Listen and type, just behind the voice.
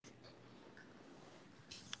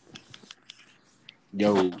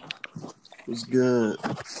Yo, What's good?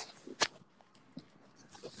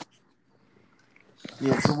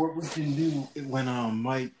 Yeah, so what we can do when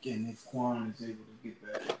Mike and if Quan is able to get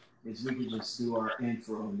back is we can just do our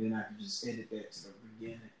intro and then I can just edit that to the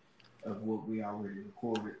beginning of what we already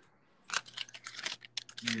recorded.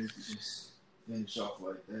 And we can just finish off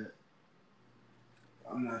like that.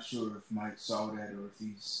 I'm not sure if Mike saw that or if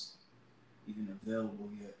he's even available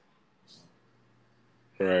yet. So.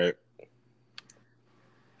 right.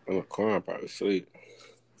 I'm a Quan probably asleep.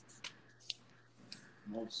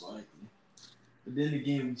 Most likely. But then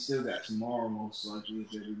again, we still got tomorrow, most likely,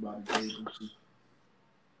 if everybody's able to.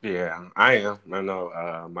 Yeah, I am. I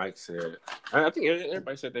know Mike said. I think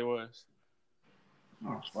everybody said they was.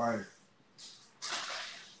 Oh, fire.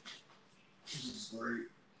 This is great.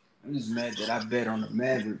 I'm just mad that I bet on the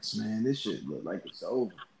Mavericks, man. This shit look like it's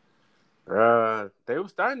over. They were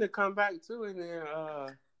starting to come back too, and then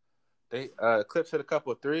they Clips hit a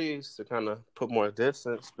couple of threes to kind of put more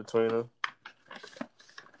distance between them.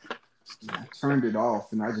 I turned it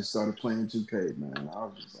off and I just started playing 2K, man. I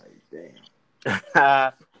was just like, damn.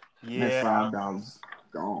 Yeah, that $5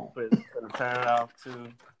 gone. But turn it off too.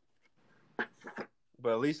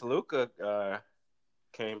 But at least Luka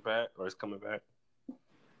came back or is coming back.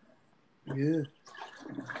 Yeah.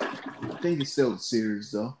 I think it's still a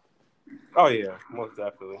series, though. Oh, yeah, most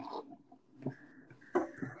definitely.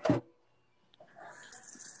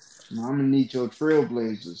 Now, I'm going to need your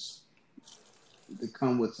Trailblazers to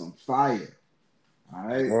come with some fire. All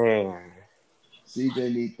right? Man.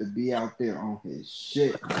 CJ needs to be out there on his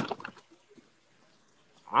shit.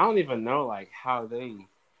 I don't even know, like, how they...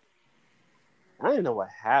 I don't even know what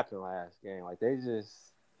happened last game. Like, they just...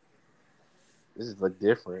 This just look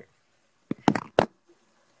different. I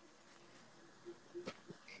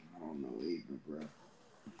don't know either, bro.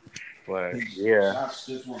 But, yeah. Shots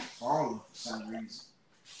just weren't falling for some reason.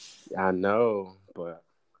 I know, but...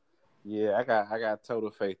 Yeah, I got total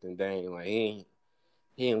faith in Dame. Like, he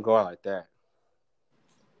ain't go out like that.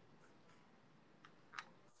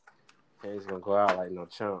 He's gonna go out like no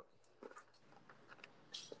chump.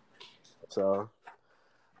 So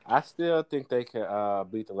I still think they can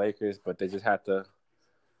beat the Lakers, but they just have to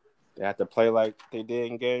play like they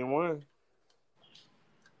did in Game 1.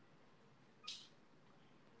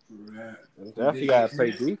 Right. Definitely gotta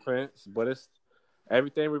play defense, but it's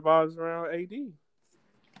everything revolves around AD.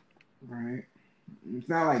 Right. It's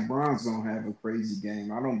not like Bron's gonna have a crazy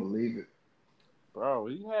game. I don't believe it. Bro,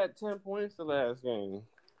 he had 10 points the last game.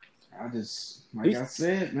 I just, I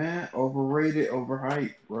said, man, overrated,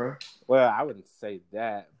 overhyped, bro. Well, I wouldn't say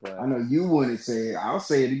that, but I know you wouldn't say it. I'll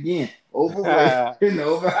say it again. Overrated and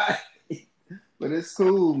overhyped. But it's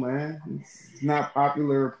cool, man. It's not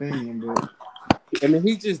popular opinion, but I mean,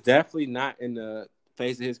 he's just definitely not in the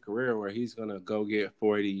phase of his career where he's gonna go get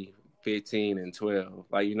 40, 15, and 12.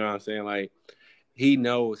 Like, you know what I'm saying? Like, he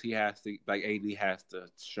knows he has to, like, AD has to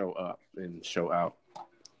show up and show out.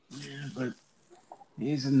 Yeah, but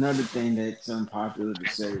here's another thing that's unpopular to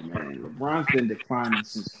say, man. LeBron's been declining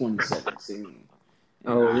since 2017.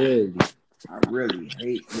 Oh, really? I really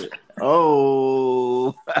hate it.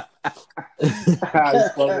 Oh.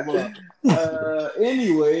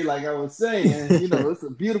 Anyway, like I was saying, it's a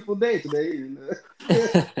beautiful day today.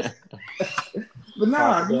 But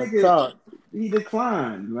nah, nigga, he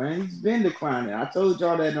declined, man. He's been declining. I told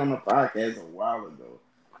y'all that on the podcast a while ago.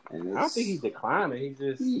 And I don't think he's declining.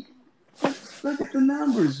 Look at the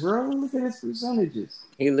numbers, bro. Look at his percentages.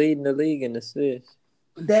 He leading the league in assists.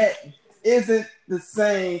 That isn't the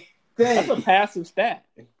same thing. That's a passive stat.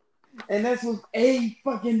 And that's with A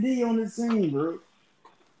fucking D on the team, bro.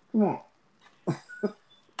 Come on.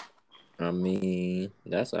 I mean,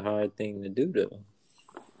 that's a hard thing to do, though.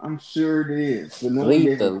 I'm sure it is. But no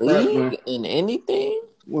lead the league in anything?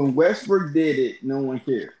 When Westbrook did it, no one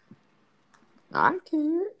cared. I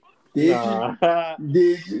cared. Did you?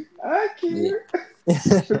 Did you? I care.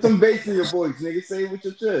 Yeah. Put some bass in your voice, nigga. Say it with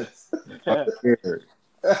your chest. I cared.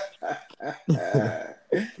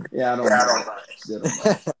 Yeah, I don't know.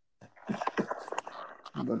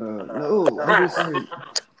 But no, I'm just saying.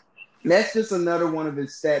 That's just another one of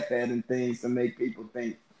his stat pattern things to make people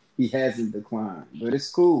think he hasn't declined. But it's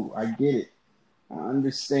cool. I get it. I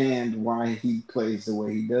understand why he plays the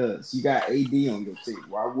way he does. You got AD on your team.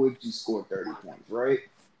 Why would you score 30 points, right?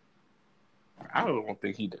 I don't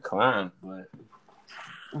think he declined, but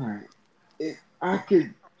all right. I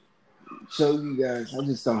could show you guys. I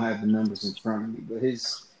just don't have the numbers in front of me. But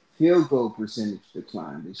his field goal percentage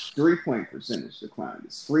declined. His 3-point percentage declined.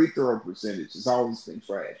 His free throw percentage has always been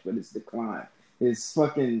trash, but it's declined. His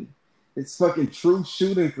fucking It's fucking true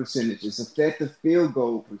shooting percentages, effective field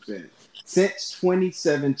goal percentage. Since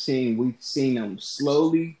 2017, we've seen him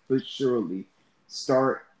slowly but surely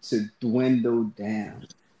start to dwindle down.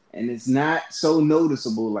 And it's not so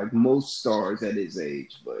noticeable like most stars at his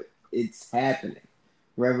age, but it's happening.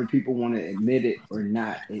 Whether people want to admit it or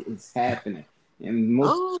not, it's happening. And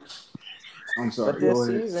most, Oh, I'm but sorry, go this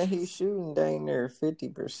ahead. season he's shooting dang near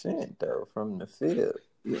 50% though from the field.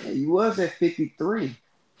 Yeah, he was at 53.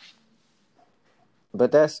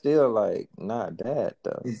 But that's still like not bad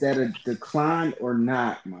though. Is that a decline or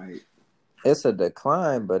not, Mike? It's a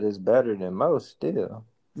decline, but it's better than most still.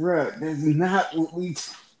 Bruh, that's not what we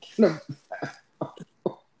talking about.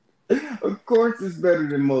 Of course, it's better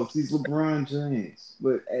than most. He's LeBron James.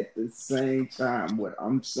 But at the same time, what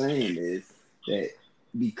I'm saying is that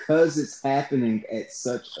because it's happening at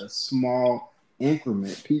such a small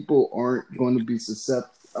increment, people aren't going to be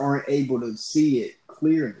aren't able to see it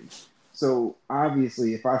clearly. So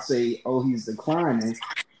obviously, if I say, "Oh, he's declining,"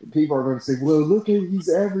 people are going to say, "Well, look at he's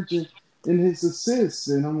averaging in his assists,"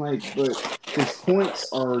 and I'm like, "But his points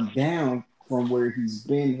are down from where he's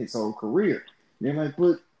been his whole career." And they're like,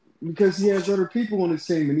 "But because he has other people on his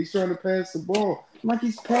team and he's trying to pass the ball." I'm like,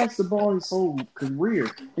 he's passed the ball his whole career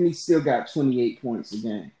and he still got 28 points a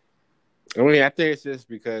game. I mean, I think it's just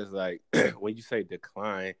because like when you say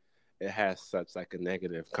decline, it has such like a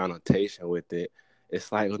negative connotation with it.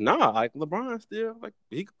 It's like, nah, like LeBron still like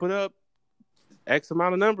he could put up X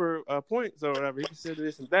amount of number of points or whatever. He can still do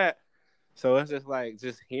this and that. So it's just like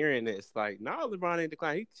just hearing it, it's like, no, LeBron ain't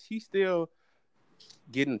decline. He's still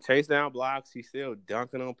getting chase down blocks. He's still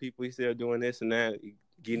dunking on people. He's still doing this and that,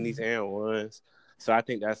 getting these and ones. So I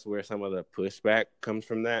think that's where some of the pushback comes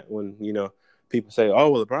from that when, people say,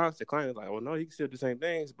 oh, well, LeBron's declining. It's like, well, no, he can still do the same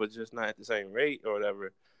things, but just not at the same rate or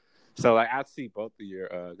whatever. So, like, I see both of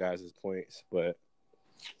your guys' points, but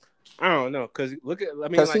I don't know. Because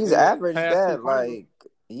Because he's in the averaged past two that finals, like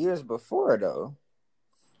years before though.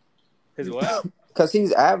 his what? Because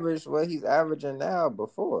he's averaged what he's averaging now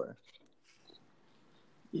before.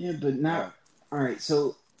 Yeah, but not. All right,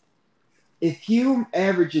 so if you're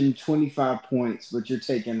averaging 25 points, but you're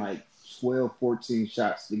taking like 12, 14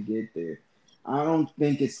 shots to get there, I don't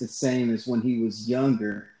think it's the same as when he was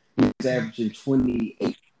younger. He was averaging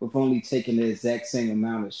 28 with only taking the exact same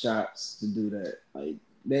amount of shots to do that. Like,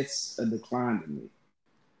 that's a decline to me.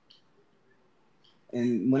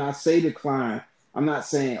 And when I say decline, I'm not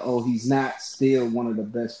saying, oh, he's not still one of the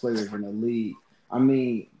best players in the league. I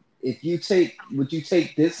mean, would you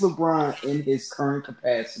take this LeBron in his current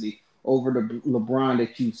capacity over the LeBron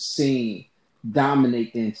that you've seen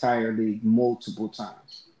dominate the entire league multiple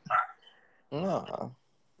times? No.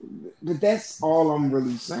 But that's all I'm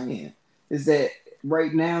really saying is that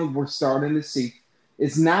right now we're starting to see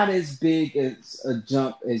it's not as big as a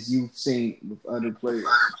jump as you've seen with other players.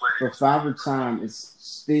 But Father Time is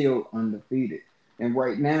still undefeated. And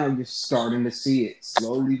right now you're starting to see it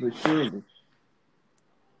slowly but surely.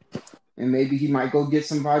 And maybe he might go get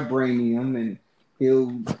some vibranium and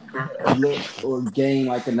he'll look or gain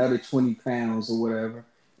like another 20 pounds or whatever.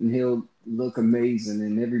 And he'll look amazing.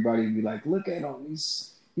 And everybody will be like, look at him.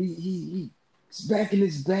 He's back in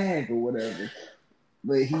his bag or whatever.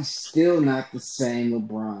 But he's still not the same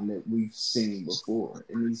LeBron that we've seen before.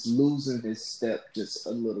 And he's losing his step just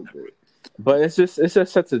a little bit. But it's just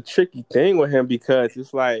such a tricky thing with him because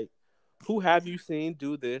it's like, who have you seen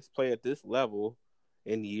do this, play at this level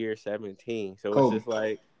in year 17? So Kobe. It's just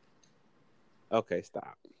like, okay,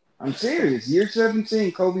 stop. I'm serious. Year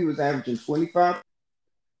 17, Kobe was averaging 25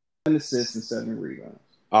 assists and 7 rebounds.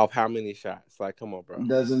 Off how many shots? Like, come on, bro.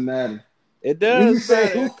 Doesn't matter. It does. You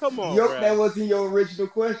said matter. Come on, bro. That wasn't your original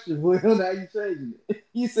question. Well, now you changing it.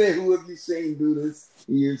 You said, who have you seen do this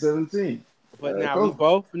in year 17? But now Kobe. We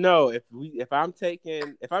both know if I'm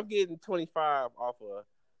getting 25 off of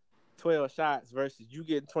 12 shots versus you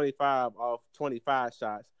getting 25 off 25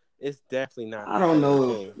 shots, it's definitely not. I don't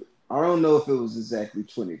know if it was exactly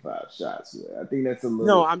 25 shots. I think that's a little.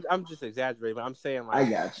 No, I'm just exaggerating, but I'm saying like I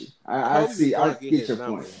got you. I see. I get your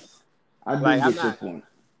point. I do get your point.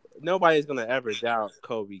 Nobody's gonna ever doubt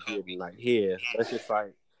Kobe getting like his. It's just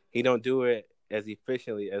like he don't do it as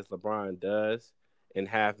efficiently as LeBron does and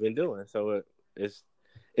have been doing. So it's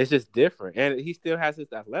just different, and he still has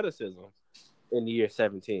his athleticism in the year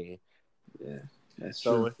 17. Yeah, that's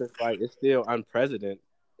so true. It's just like it's still unprecedented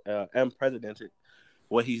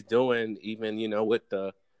what he's doing, even with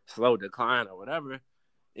the slow decline or whatever.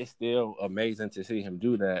 It's still amazing to see him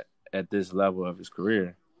do that at this level of his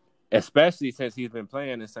career, especially since he's been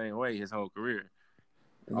playing the same way his whole career.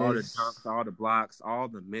 All the dunks, all the blocks, all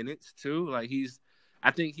the minutes too. Like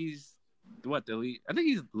I think he's what the lead? I think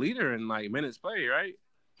he's leader in like minutes played, right?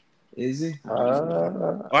 Is he?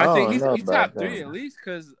 Or I I think don't know he's about top 3 that. at least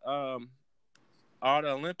because all the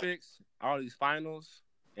Olympics, all these finals,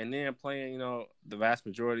 and then playing the vast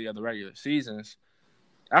majority of the regular seasons.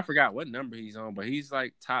 I forgot what number he's on, but he's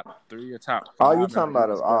like top 3 or top Oh, you 5 in talking about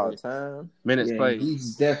minutes of all played. time? Minutes Yeah, played.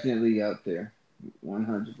 he's definitely up there,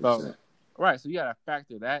 100%. So, right, so you gotta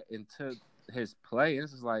factor that into his play.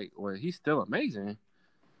 This is like, well, he's still amazing.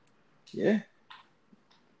 Yeah.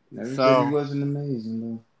 Never said he So, wasn't amazing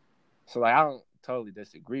though. so like, I don't totally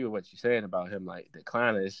disagree with what you're saying about him like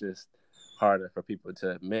declining. It's just harder for people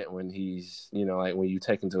to admit when he's, like when you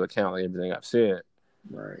take into account like everything I've said.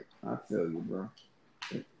 Right. I feel you, bro.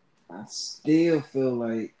 I still feel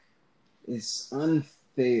like it's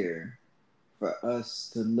unfair for us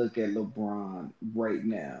to look at LeBron right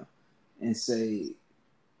now and say,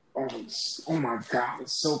 oh my God,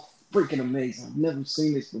 it's so freaking amazing. I've never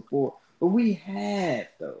seen this before. But we have,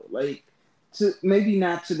 though. Like, maybe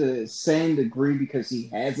not to the same degree because he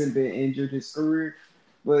hasn't been injured his career,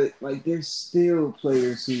 but, like, there's still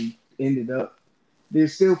players who ended up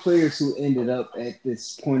at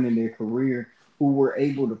this point in their career who were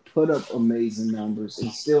able to put up amazing numbers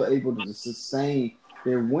and still able to sustain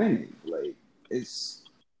their winning. Like, it's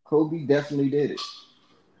Kobe definitely did it.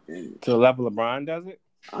 And To the level LeBron does it?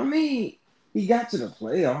 I mean, he got to the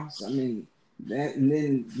playoffs. I mean, that, and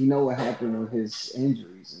then you know what happened with his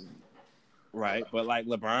injuries. Right, but like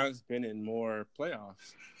LeBron's been in more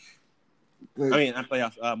playoffs. But, I mean, not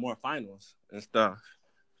playoffs, more finals and stuff.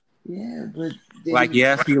 yeah, but Like,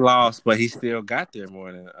 yes, he lost, but he still got there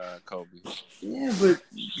more than Kobe. Yeah, but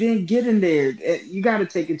then getting there, you got to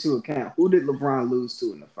take into account who did LeBron lose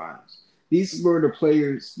to in the finals. These were the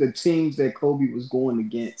players, the teams that Kobe was going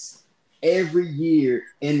against every year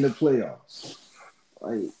in the playoffs.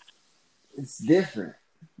 Like, it's different.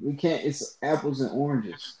 We can't. It's apples and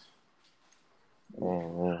oranges.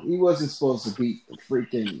 Mm-hmm. He wasn't supposed to beat the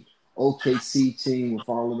freaking OKC team with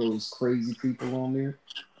all of those crazy people on there.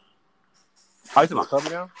 Are you talking about Kobe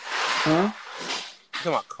now? Huh? You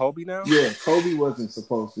talking about Kobe now? Yeah, Kobe wasn't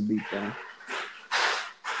supposed to beat them.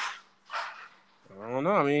 I don't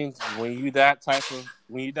know. I mean, when you that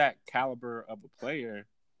caliber of a player,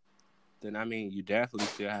 then I mean, you definitely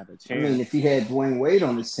still have a chance. I mean, if he had Dwayne Wade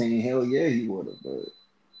on his team, hell yeah, he would have. But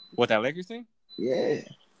What, that Lakers team? yeah.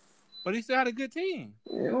 But he still had a good team.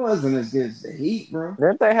 It wasn't as good as the Heat, bro.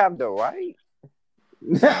 Didn't they have Dwight?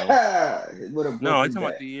 No, I'm talking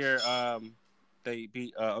about the year they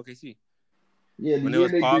beat OKC. Yeah, when it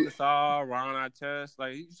was Paul Gasol, Ron Artest,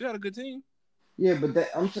 like he still had a good team. Yeah, but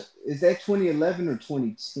is that 2011 or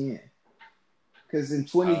 2010? Because in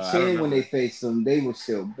 2010, when they faced them, they were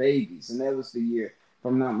still babies, and that was the year, if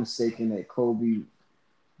I'm not mistaken, that Kobe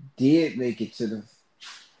did make it to the.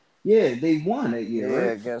 Yeah, they won that year,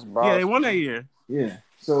 right? Against Boston. Yeah, they won that year. Yeah,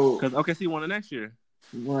 so because OKC won the next year.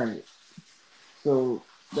 Right. So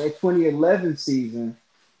that 2011 season.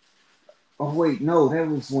 Oh wait, no, that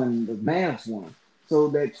was when the Mavs won. So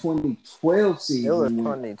that 2012 season. It was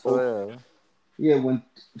 2012. When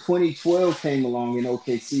 2012 came along and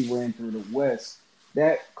OKC ran through the West,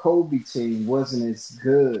 that Kobe team wasn't as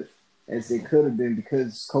good as it could have been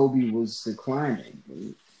because Kobe was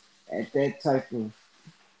declining. At that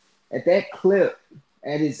clip,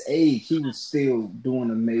 at his age, he was still doing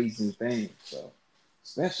amazing things. So,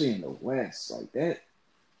 especially in the West, like that,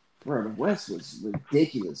 bro, the West was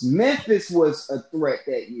ridiculous. Memphis was a threat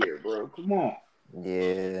that year, bro. Come on.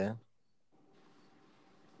 Yeah.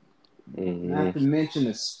 Mm-hmm. Not to mention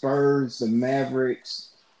the Spurs, the Mavericks,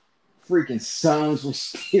 freaking Suns were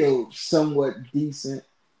still somewhat decent.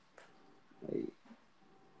 Like,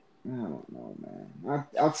 I don't know, man.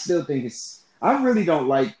 I still think it's. I really don't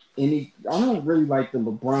like I don't really like the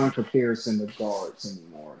LeBron comparison to guards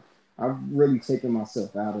anymore. I've really taken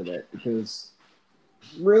myself out of that because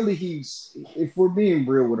really if we're being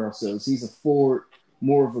real with ourselves, he's a forward,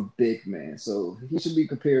 more of a big man. So he should be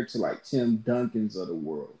compared to like Tim Duncan's of the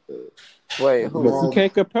world. Wait, who? But you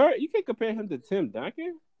can't compare him to Tim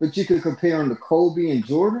Duncan. But you could compare him to Kobe and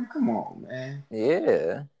Jordan. Come on, man.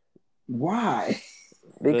 Yeah. Why?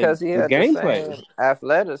 Because he had the same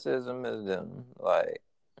athleticism as them. Like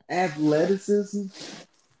athleticism.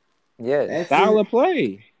 Yeah. Style of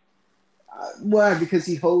play. Why? Because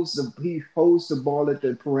he holds the ball at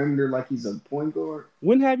the perimeter like he's a point guard.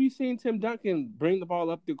 When have you seen Tim Duncan bring the ball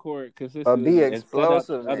up the court consistently? Or be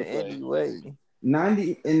explosive in any way.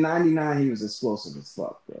 In 99, he was explosive as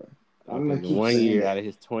fuck, bro. I'm gonna keep 1 saying year that. out of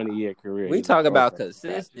his 20-year career. We talk about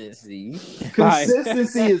consistency.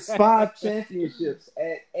 Consistency is 5 championships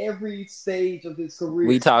at every stage of his career.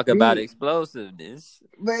 We talk about explosiveness.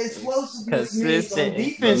 But explosiveness means on Consistent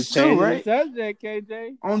defense too, right? The subject,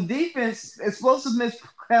 KJ. On defense, explosiveness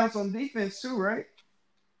counts on defense too, right?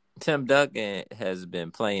 Tim Duncan has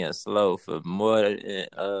been playing slow for more than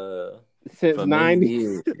since for 90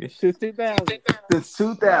 years. since 2000. Since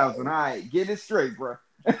 2000. All right, get it straight, bro.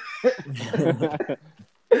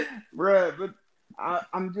 Bruh, but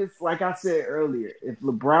I'm just like I said earlier. If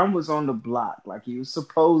LeBron was on the block like he was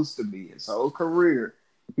supposed to be his whole career,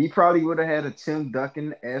 he probably would have had a Tim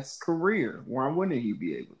Duncan-esque career. Why wouldn't he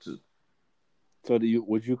be able to? So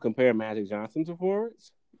would you compare Magic Johnson to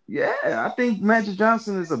forwards? Yeah, I think Magic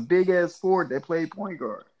Johnson is a big ass forward that played point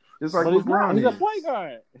guard, just like LeBron is. He's a point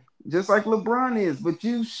guard, just like LeBron is. But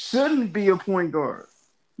you shouldn't be a point guard.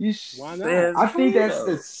 Why not? I think that's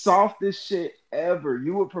the softest shit ever.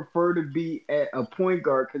 You would prefer to be at a point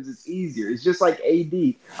guard because it's easier. It's just like AD.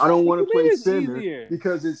 I don't want to play center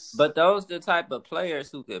because it's. But those the type of players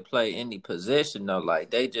who could play any position though. Like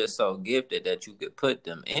they just so gifted that you could put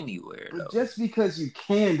them anywhere. Though. But just because you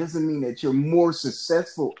can doesn't mean that you're more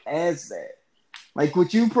successful as that. Like,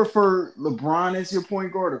 would you prefer LeBron as your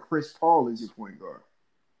point guard or Chris Paul as your point guard?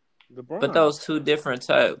 LeBron. But those two different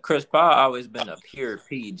types. Chris Paul always been a pure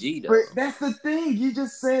PG though. But that's the thing. You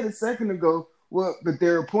just said a second ago. Well, but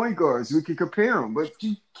they're point guards. We can compare them, but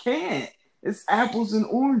you can't. It's apples and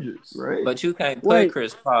oranges, right? But you can't put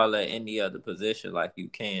Chris Paul at any other position like you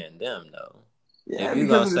can them though. Yeah, if you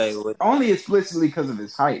gonna say only explicitly because of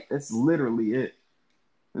his height. That's literally it.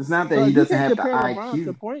 It's not that he doesn't have the IQ.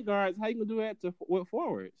 To point guards, how you gonna do that with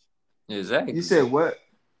forwards? Exactly. You said what?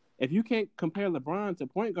 If you can't compare LeBron to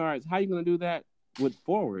point guards, how you going to do that with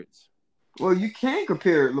forwards? Well, you can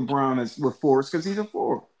compare LeBron with forwards because he's a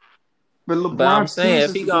forward. But LeBron, but I'm saying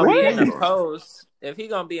if he gonna be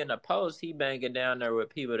in the post, he banging down there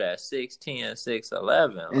with people that's 6'10",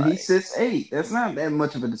 6'11", and he 6'8". That's not that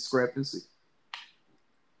much of a discrepancy,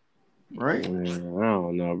 right? I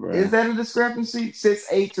don't know, bro. Is that a discrepancy?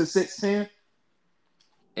 6'8" to 6'10"?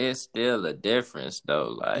 It's still a difference,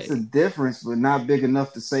 though. Like it's a difference, but not big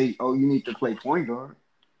enough to say, "Oh, you need to play point guard."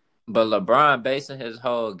 But LeBron basing his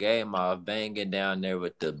whole game off banging down there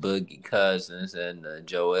with the Boogie Cousins and the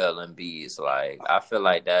Joel Embiid's. Like I feel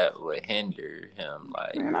like that would hinder him.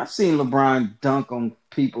 Like, man, I've seen LeBron dunk on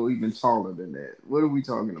people even taller than that. What are we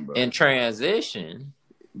talking about? In transition.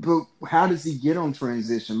 But how does he get on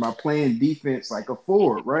transition? By playing defense like a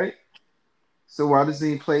forward, right? So why doesn't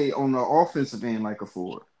he play on the offensive end like a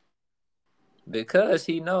forward? Because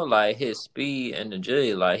he know like his speed and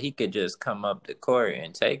agility, like he could just come up the court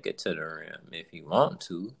and take it to the rim if he want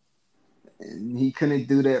to. And he couldn't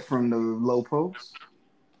do that from the low post?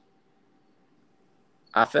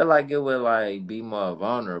 I feel like it would like be more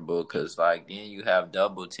vulnerable because like then you have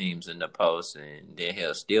double teams in the post and then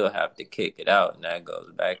he'll still have to kick it out and that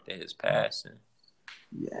goes back to his passing.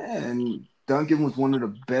 Yeah, and Duncan was one of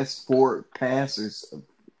the best forward passers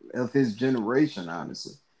of his generation,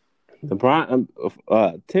 honestly. LeBron,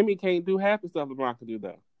 Timmy can't do half the stuff LeBron can do,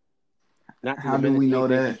 though. How do we know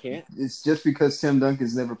that? It's just because Tim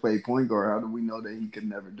Duncan's never played point guard. How do we know that he could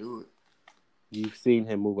never do it? You've seen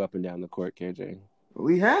him move up and down the court, KJ.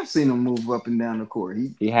 We have seen him move up and down the court.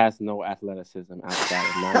 He has no athleticism outside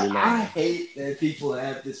of 99. I hate that people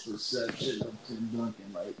have this perception of Tim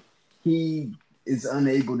Duncan. Like, he is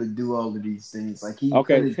unable to do all of these things. Like, he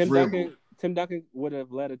couldn't dribble. Tim Duncan would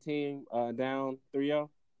have led a team down 3-0.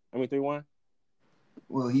 3-1?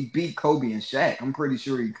 Well, he beat Kobe and Shaq. I'm pretty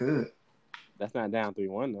sure he could. That's not down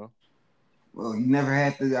 3-1, though. Well, he never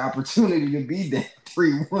had the opportunity to be down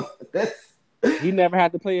 3-1. He never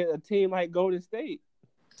had to play a team like Golden State.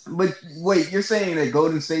 But wait, you're saying that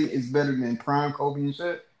Golden State is better than prime Kobe and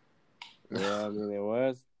Shaq? Yeah, I mean, it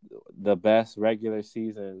was the best regular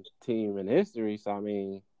season team in history. So, I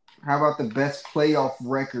mean... How about the best playoff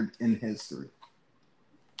record in history?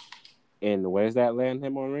 And where's that land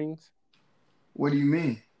him on rings? What do you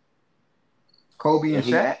mean? Kobe and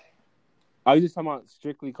Shaq? Are you just talking about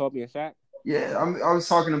strictly Kobe and Shaq? Yeah, I was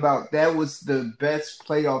talking about that was the best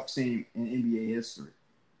playoff team in NBA history.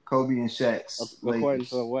 Kobe and Shaq's. According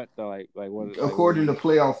to what though? Like what? According to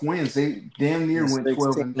playoff wins, they damn near went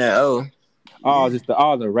 12-0. Oh, just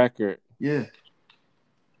the record. Yeah.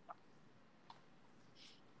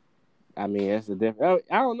 I mean, it's a different.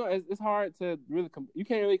 I don't know. It's hard to really. You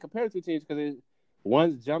can't really compare the two teams because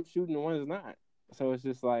one's jump shooting and one's not. So it's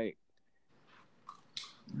just like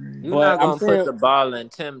you're not gonna put the ball in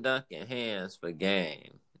Tim Duncan's hands for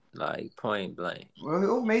game. like point blank. Well,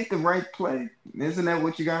 he'll make the right play. Isn't that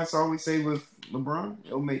what you guys always say with LeBron?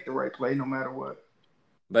 He'll make the right play no matter what.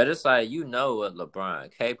 But it's like what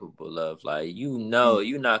LeBron capable of. Like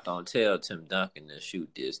you're not gonna tell Tim Duncan to shoot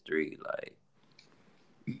this three. Like,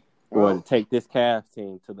 or to take this Cavs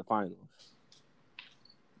team to the finals,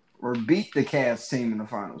 or beat the Cavs team in the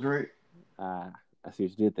finals, right? I see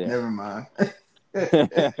what you did there. Never mind.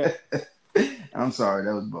 I'm sorry,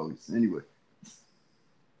 that was bogus. Anyway,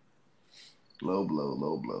 low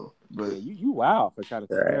blow. But yeah, you wow for trying to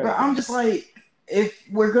compare. But I'm just like, if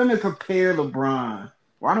we're gonna compare LeBron,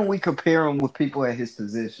 why don't we compare him with people at his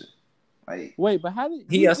position? Like, wait, but how did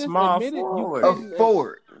he a small forward? A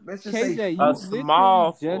forward. Let's just KJ, say you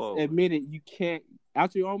small just forward. admitted you can't.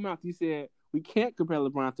 Out your own mouth, you said we can't compare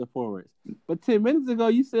LeBron to forwards. But 10 minutes ago,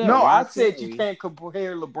 you said no. I said you can't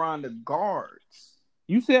compare LeBron to guards.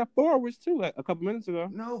 You said forwards too, like a couple minutes ago.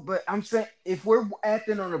 No, but I'm saying if we're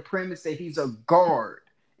acting on the premise that he's a guard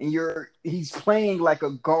and he's playing like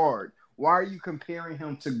a guard, why are you comparing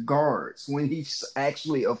him to guards when he's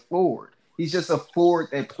actually a forward? He's just a forward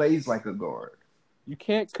that plays like a guard. You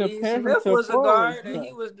can't compare him Smith to was forwards, a guard and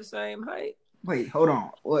he was the same height. Wait, hold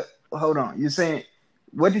on. What? Hold on. You're saying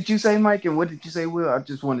what did you say, Mike? And what did you say, Will? I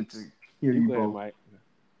just wanted to hear you both. Mike.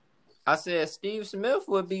 I said Steve Smith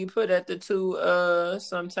would be put at the two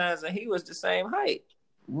sometimes, and he was the same height.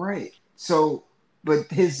 Right. So,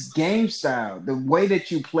 but his game style, the way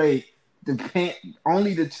that you play,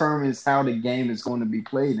 only determines how the game is going to be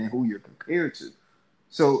played and who you're compared to.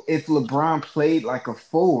 So, if LeBron played like a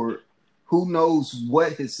forward, who knows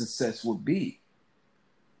what his success would be?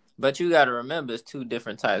 But you got to remember, it's two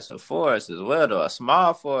different types of forwards as well, though. A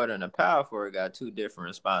small forward and a power forward got two different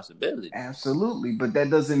responsibilities. Absolutely, but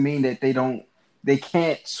that doesn't mean that they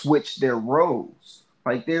can't switch their roles.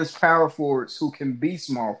 Like, there's power forwards who can be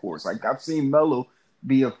small forwards. Like, I've seen Melo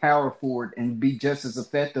be a power forward and be just as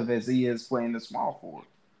effective as he is playing the small forward.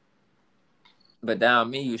 But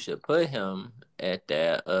down me, you should put him at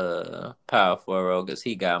that power forward role because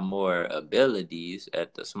he got more abilities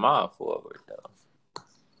at the small forward, though.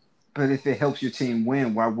 But if it helps your team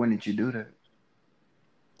win, why wouldn't you do that?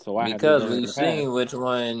 So because we've seen which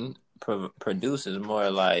one produces more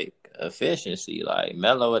like efficiency. Like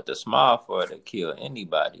Melo at the small forward to kill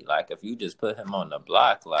anybody. Like if you just put him on the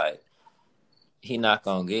block, like he not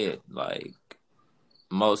gonna get like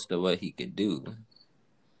most of what he could do.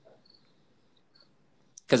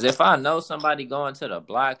 Because if I know somebody going to the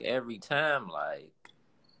block every time, like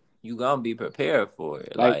you gonna be prepared for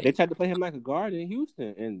it. Like they tried to play him like a guard in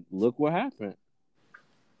Houston, and look what happened.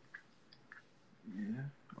 Yeah,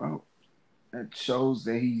 well, that shows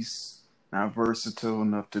that he's not versatile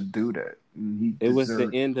enough to do that. It was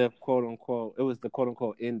the end of quote unquote. It was the quote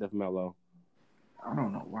unquote end of Melo. I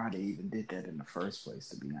don't know why they even did that in the first place.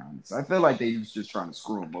 To be honest, I feel like they was just trying to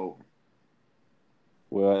screw him over.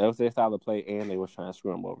 Well, it was their style of play, and they was trying to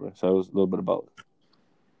screw him over. So it was a little bit of both.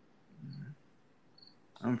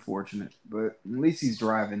 Unfortunate, but at least he's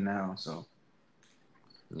driving now. So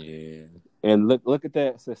yeah, and look at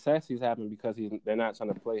that success he's having because they're not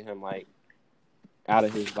trying to play him like out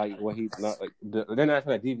of his like what he's not like. They're not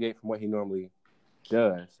trying to deviate from what he normally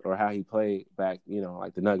does or how he played back. You know,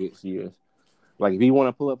 like the Nuggets years. Like if you want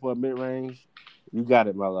to pull up for a mid range, you got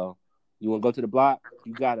it, Melo. You want to go to the block,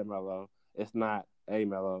 you got it, Melo. It's not, hey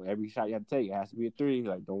Melo, every shot you have to take it has to be a three.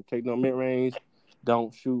 Like don't take no mid range.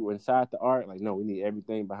 Don't shoot inside the arc. Like, no, we need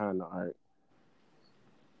everything behind the arc.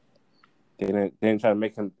 Then try to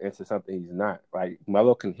make him into something he's not. Like,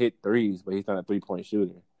 Melo can hit threes, but he's not a three-point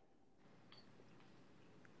shooter.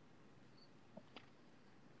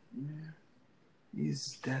 Yeah,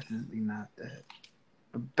 he's definitely not that.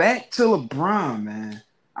 But back to LeBron, man.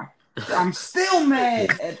 I'm still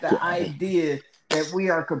mad at the idea that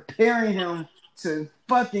we are comparing him to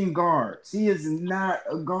fucking guards. He is not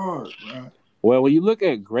a guard, bro. Well, when you look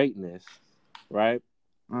at greatness, right?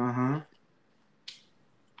 Uh-huh.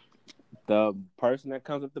 The person that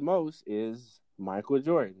comes up the most is Michael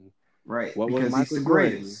Jordan. Right. What because was Michael he's the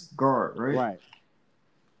greatest guard, right? Right.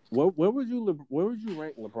 Where would you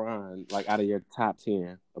rank LeBron like out of your top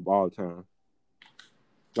 10 of all time?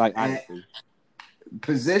 Like honestly.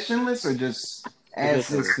 Positionless or just as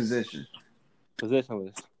his position?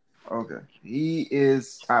 Positionless. Okay. He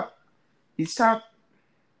is top. He's top.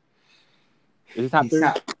 Is he top 3?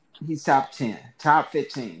 He's top 10. Top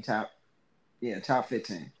 15. Top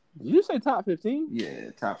 15. Did you say top 15?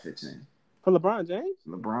 Yeah, top 15. For LeBron James?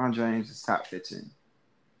 LeBron James is top 15.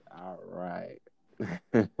 All right.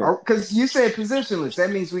 Because you said positionless.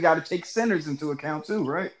 That means we got to take centers into account too,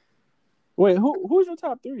 right? Wait, who's your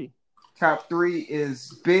top 3? Top 3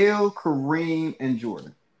 is Bill, Kareem, and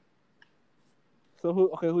Jordan. So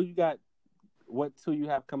who you got? What two you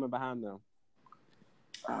have coming behind them?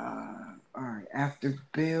 All right. After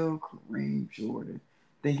Bill, Kareem, Jordan,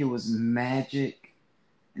 I think it was Magic,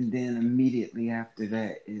 and then immediately after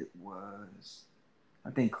that, it was,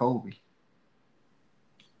 I think, Kobe.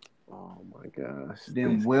 Oh my gosh.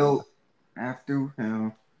 Then Wilt after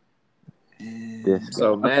him. And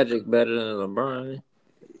So Magic better than LeBron.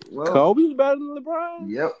 well, Kobe's better than LeBron?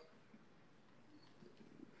 Yep.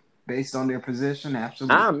 Based on their position,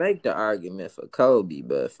 absolutely. I'll make the argument for Kobe,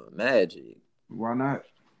 but for Magic. Why not?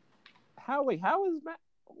 How is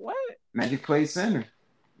what? Magic played center.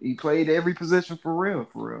 He played every position for real.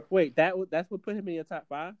 Wait, that's what put him in your top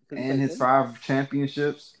 5? And his 5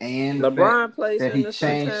 championships, and LeBron plays that in he the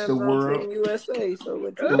changed sometimes the on world. Team USA. So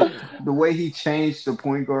what The way he changed the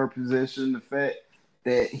point guard position, the fact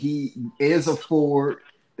that he is a forward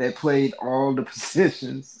that played all the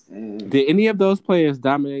positions. And did any of those players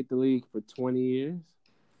dominate the league for 20 years?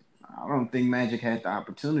 I don't think Magic had the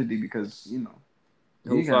opportunity because,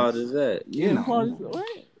 who fault is that? What?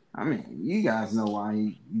 I mean, you guys know why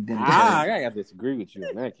he didn't. I gotta disagree with you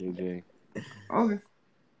on that, KJ. Okay.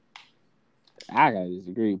 I gotta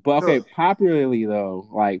disagree. But okay, popularly though,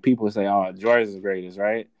 like people say, oh, Jordan's the greatest,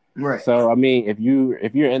 right? Right. So I mean, if you're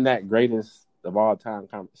in that greatest of all time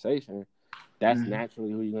conversation, that's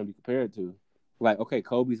naturally who you're gonna be compared to. Like, okay,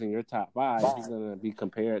 Kobe's in your top 5, he's gonna be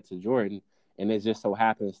compared to Jordan, and it just so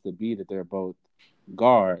happens to be that they're both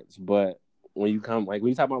guards. But when you talk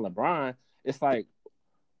about LeBron, it's like,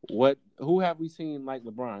 who have we seen like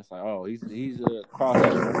LeBron? It's like, oh, he's a cross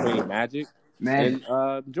section between Magic and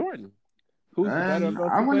Jordan. Who's the better of those two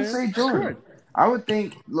I wouldn't players? say Jordan. I would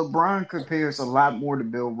think LeBron compares a lot more to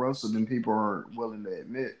Bill Russell than people are willing to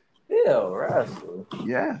admit. Bill Russell.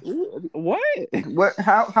 Yeah. What?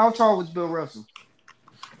 How tall was Bill Russell?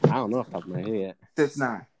 I don't know off the top of my head.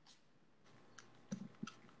 6'9".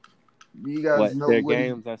 You guys know their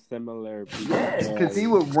games are similar. Yes, because he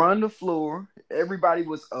would run the floor. Everybody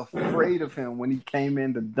was afraid of him when he came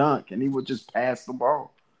in to dunk, and he would just pass the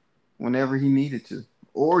ball whenever he needed to,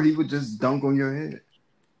 or he would just dunk on your head.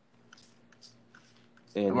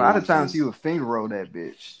 And a lot of times he would finger roll that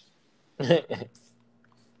bitch.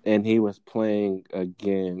 And he was playing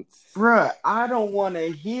against... Bruh, I don't want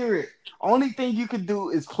to hear it. Only thing you could do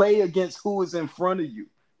is play against who is in front of you.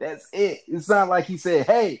 That's it. It's not like he said,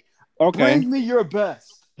 hey, bring me your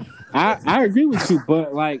best. I agree with you,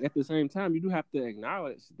 but like at the same time, you do have to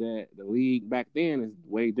acknowledge that the league back then is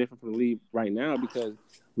way different from the league right now because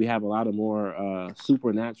we have a lot of more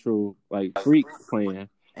supernatural like freaks playing.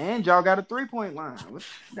 And y'all got a 3-point line.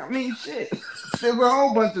 I mean, shit. There's a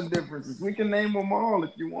whole bunch of differences. We can name them all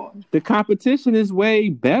if you want. The competition is way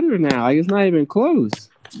better now. Like, it's not even close.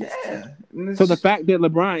 Yeah. So the fact that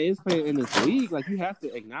LeBron is playing in this league, like, you have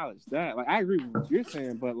to acknowledge that. Like, I agree with what you're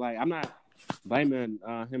saying, but, like, I'm not blaming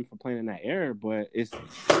him for playing in that era, but it's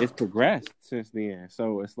progressed since then.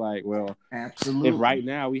 So it's like, well, absolutely. If right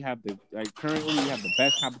now we have currently we have the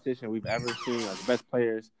best competition we've ever seen, like the best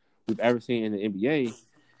players we've ever seen in the NBA,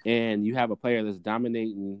 and you have a player that's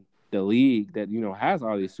dominating the league that, has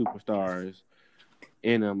all these superstars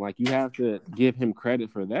in him, like, you have to give him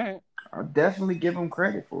credit for that. I'll definitely give him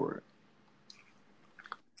credit for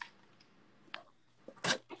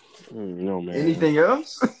it. No, man. Anything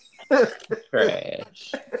else?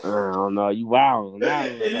 Trash. I don't know. You wow.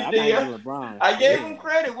 LeBron. I gave him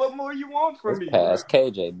credit. What more you want from me? Past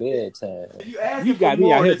KJ bedtime. You got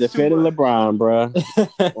me out here defending LeBron, bro.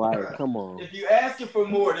 Like, come on. If you asking for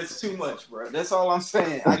more, that's too much, bro. That's all I'm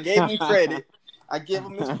saying. I gave him credit. I give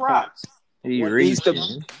him his props.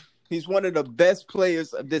 He's one of the best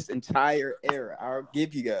players of this entire era. I'll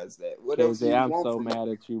give you guys that. What else? I'm so mad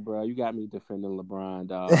at you, bro. You got me defending LeBron,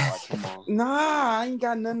 dog. Like, come on. Nah, I ain't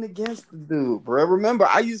got nothing against the dude, bro. Remember,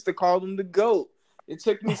 I used to call him the GOAT. It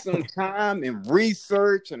took me some time and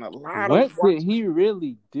research and a lot of. What did he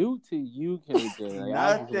really do to you, KJ?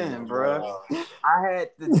 Nothing, bro. I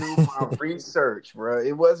had to do my research, bro.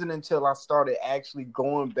 It wasn't until I started actually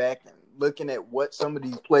going back and looking at what some of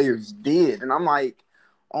these players did, and I'm like,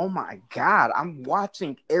 oh my God, I'm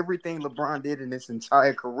watching everything LeBron did in his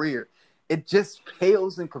entire career. It just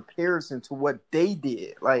pales in comparison to what they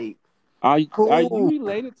did. Like, are you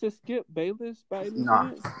related to Skip Bayless by any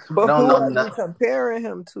chance? But who are you comparing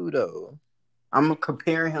him to, though? I'm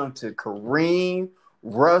comparing him to Kareem,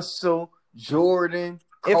 Russell, Jordan,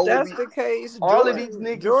 Kobe. If that's the case, all of these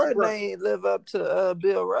niggas, Jordan ain't live up to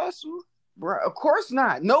Bill Russell. Bro, of course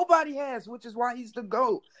not. Nobody has, which is why he's the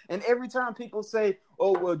GOAT. And every time people say,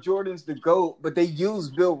 oh, well, Jordan's the GOAT, but they use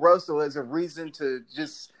Bill Russell as a reason to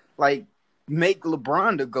just, like, make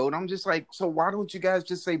LeBron the GOAT. I'm just like, so why don't you guys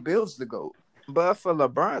just say Bill's the GOAT? But for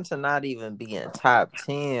LeBron to not even be in top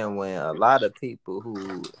 10 when a lot of people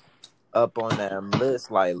who up on that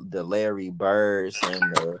list like the Larry Birds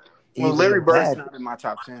and Well, even Larry the Bird's Magic. not in my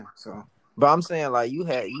top 10, so. But I'm saying like you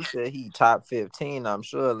said he top 15. I'm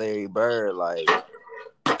sure Larry Bird like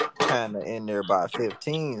kind of in there by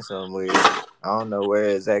 15 somewhere. I don't know where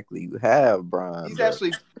exactly you have Bron, He's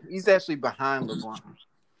but actually behind LeBron,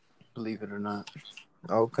 believe it or not.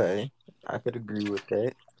 okay, I could agree with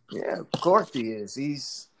that. Yeah, of course he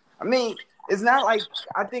is. I mean, it's not like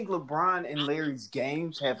I think LeBron and Larry's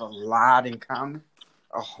games have a lot in common,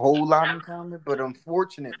 a whole lot in common. But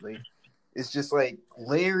unfortunately, it's just like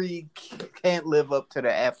Larry can't live up to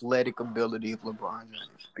the athletic ability of LeBron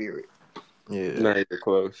James. Period. Yeah, Not even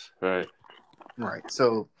close. Right. Right.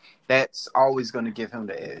 So that's always going to give him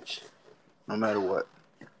the edge, no matter what.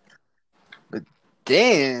 But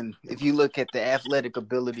then, if you look at the athletic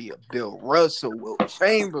ability of Bill Russell, Wilt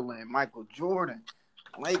Chamberlain, Michael Jordan,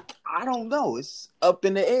 like, I don't know. It's up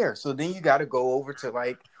in the air. So then you got to go over to,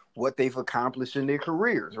 like, what they've accomplished in their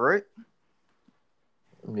careers, right?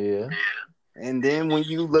 yeah. And then when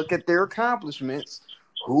you look at their accomplishments,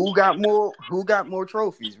 who got more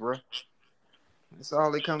trophies, bro? That's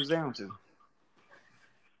all it comes down to.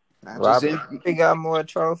 Not just Robert Horry got more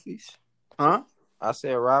trophies. huh? I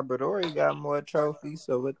said Robert Horry got more trophies.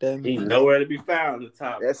 So what that He's mean? nowhere to be found in the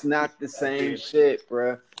top. That's not the same shit,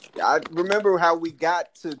 bro. I remember how we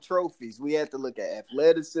got to trophies. We had to look at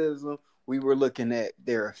athleticism. We were looking at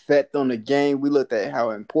their effect on the game. We looked at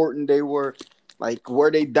how important they were. Like,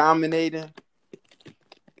 were they dominating?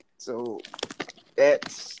 So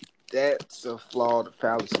that's a flawed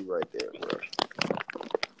fallacy right there, bro.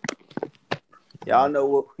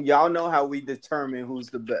 Y'all know how we determine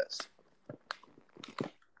who's the best.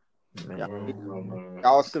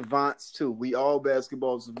 Y'all savants too. We all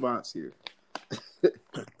basketball savants here.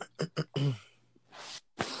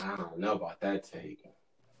 I don't know about that take.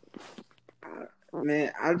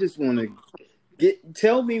 Man, I just want to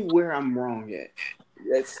tell me where I'm wrong at.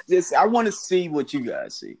 I want to see what you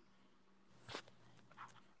guys see.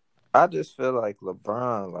 I just feel like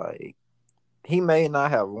LeBron, like, he may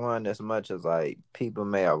not have won as much as like people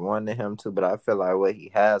may have wanted him to, but I feel like what he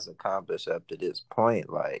has accomplished up to this point,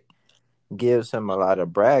 like, gives him a lot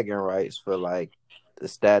of bragging rights for like the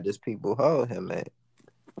status people hold him at.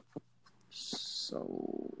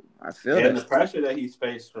 So I feel and the pressure that he's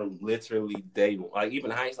faced from literally day one, like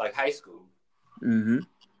even high school. Mm-hmm.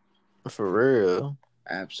 For real.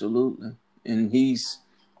 Absolutely. And he's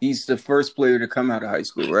the first player to come out of high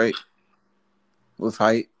school, right? With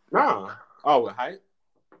height. Nah. Oh, with height?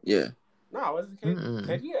 Yeah. No, wasn't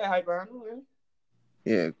KD had height behind him.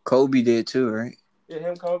 Yeah, Kobe did too, right? Yeah,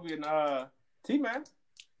 him, Kobe, and T-Man.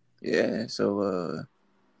 Yeah, so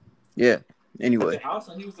yeah. Anyway.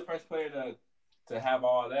 Also, he was the first player to have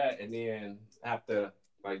all that and then have to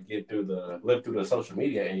like live through the social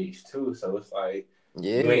media age too. So it's like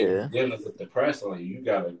you ain't dealing with the press on you. You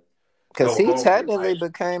gotta, because he technically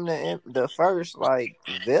became the first like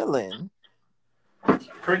villain. You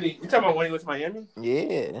talking about when he was Miami?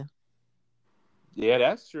 Yeah. Yeah,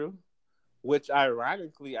 that's true. Which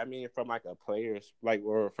ironically, I mean, from like a player's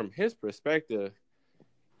or from his perspective,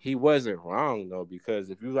 he wasn't wrong though,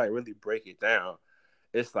 because if you like really break it down,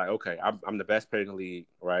 it's like, okay, I'm the best player in the league,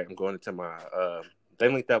 right? I'm going into my they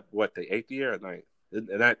linked up what, the 8th year or 9th? The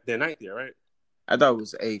 9th year, right? I thought it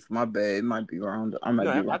was 8th. My bad. It might be wrong. I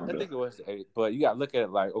think it was the 8th. But you got to look at it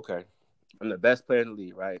like, okay, I'm the best player in the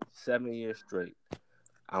league, right? 7 years straight.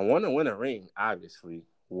 I want to win a ring, obviously.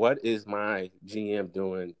 What is my GM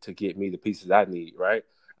doing to get me the pieces I need, right?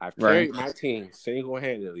 I've carried my team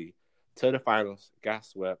single-handedly to the finals, got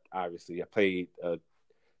swept, obviously. I played a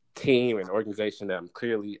team and organization that I'm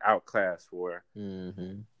clearly outclassed for.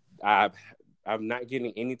 Mm-hmm. I'm not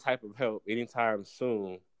getting any type of help anytime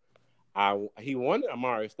soon. He wanted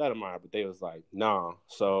Amar'e Stoudemire, but they was like, nah.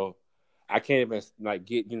 So I can't even like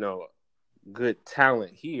get, good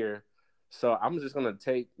talent here. So I'm just gonna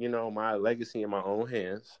take, my legacy in my own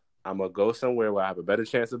hands. I'm gonna go somewhere where I have a better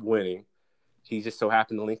chance of winning. He just so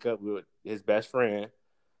happened to link up with his best friend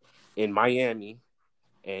in Miami,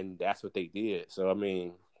 and that's what they did. So I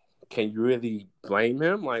mean, can you really blame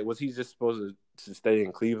him? Like, was he just supposed to stay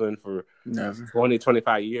in Cleveland for 20,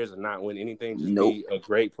 25 years and not win anything? Just be a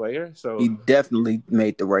great player? So he definitely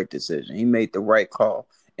made the right decision. He made the right call.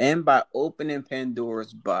 And by opening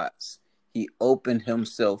Pandora's box, he opened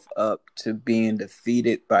himself up to being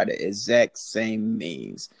defeated by the exact same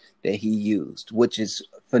means that he used, which is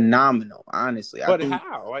phenomenal, honestly. But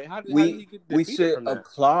how? Like, how did he get defeated? We should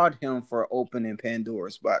applaud him for opening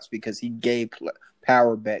Pandora's box because he gave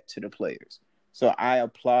power back to the players. So I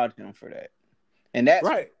applaud him for that. And that's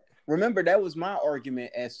Right. remember that was my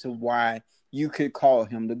argument as to why you could call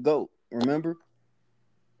him the GOAT. Remember?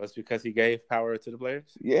 That's because he gave power to the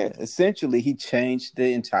players. Yeah, essentially he changed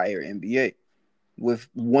the entire NBA with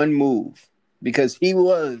one move because he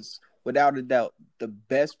was without a doubt the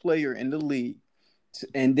best player in the league.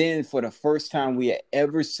 And then for the first time we had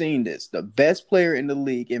ever seen this, the best player in the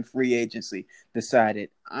league in free agency decided,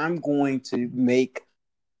 I'm going to make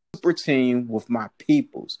a super team with my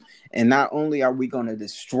peoples. And not only are we going to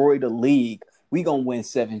destroy the league, we're going to win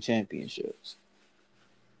 7 championships.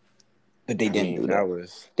 But they didn't do that.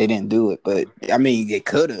 They didn't do it. But, I mean, they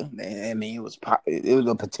could have. I mean, it was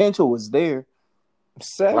the potential was there.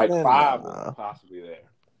 7, like 5 was possibly there.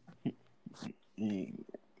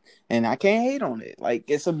 And I can't hate on it. Like,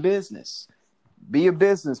 it's a business. Be a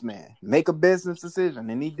businessman. Make a business decision.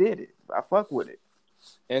 And he did it. I fuck with it.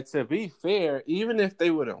 And to be fair, even if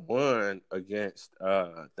they would have won against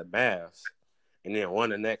the Mavs and then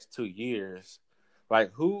won the next 2 years,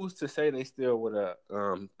 like, who's to say they still would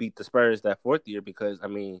have beat the Spurs that 4th year? Because, I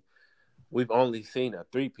mean, we've only seen a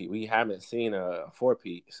 3-peat. We haven't seen a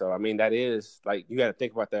 4-peat. So, I mean, that is, like, you got to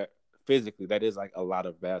think about that physically. That is, like, a lot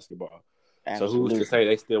of basketball. Absolutely. So who's to say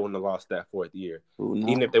they still wouldn't have lost that 4th year,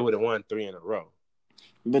 even if they would have won 3 in a row?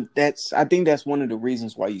 But I think that's one of the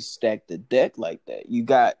reasons why you stack the deck like that. You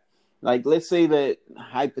got, like, let's say that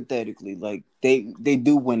hypothetically, like they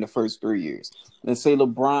do win the first 3 years. Let's say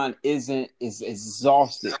LeBron is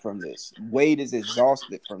exhausted from this. Wade is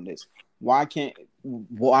exhausted from this. Why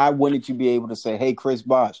wouldn't you be able to say, hey, Chris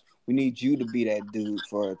Bosh, we need you to be that dude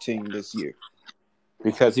for our team this year?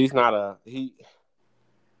 Because he's not a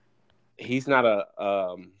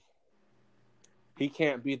he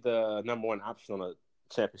can't be the number 1 option on a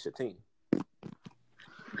championship team.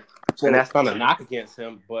 So, and that's not a knock against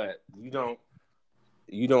him, but you don't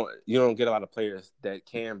get a lot of players that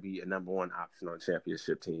can be a number 1 option on a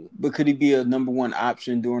championship team. But could he be a number 1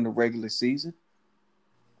 option during the regular season?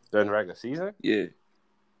 During the regular season? Yeah.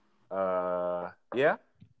 Yeah.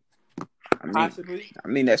 Possibly. I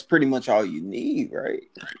mean, that's pretty much all you need, right?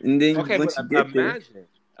 And then once you get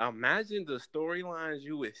imagine the storylines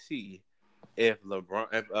you would see if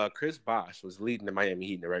Chris Bosh was leading the Miami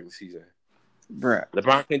Heat in the regular season. Bruh.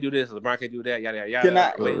 LeBron can do this, LeBron can do that, yada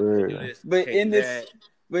yada. Do this, but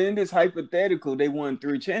in this hypothetical, they won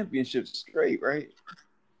 3 championships straight, right?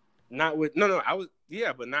 Not with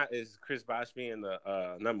but not as Chris Bosh being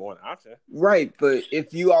the number 1 option. Right, but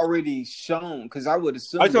if you already shown, because I would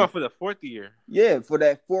assume. I'm talking for the 4th year. Yeah, for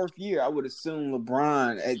that 4th year, I would assume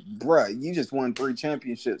LeBron, you just won 3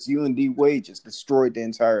 championships. You and D Wade just destroyed the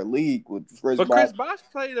entire league with Chris Bosh. But Chris Bosh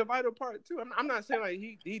played a vital part too. I'm not saying like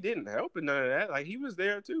he didn't help in none of that. Like, he was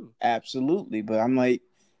there too. Absolutely, but I'm like,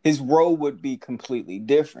 his role would be completely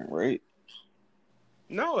different, right?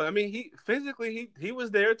 No, I mean, he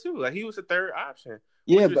was there too. Like, he was the 3rd option.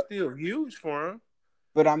 Yeah, which was still huge for him.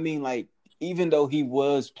 But I mean, like, even though he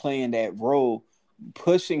was playing that role,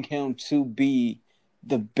 pushing him to be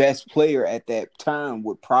the best player at that time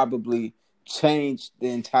would probably change the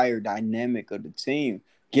entire dynamic of the team,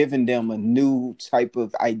 giving them a new type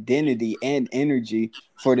of identity and energy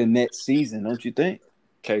for the next season, don't you think?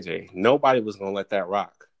 KJ, nobody was going to let that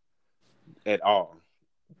rock at all.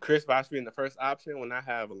 Chris Bosh being the 1st option when I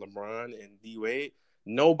have LeBron and D Wade,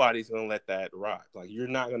 nobody's going to let that rock. Like, you're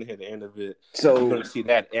not going to hit the end of it. So you're going to see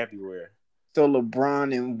that everywhere. So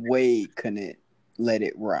LeBron and Wade couldn't let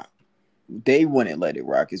it rock. They wouldn't let it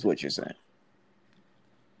rock, is what you're saying.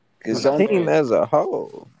 Because the team as a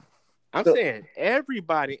whole. I'm saying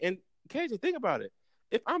everybody. And KJ, think about it.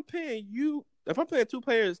 If I'm paying 2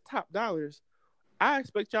 players top dollars, I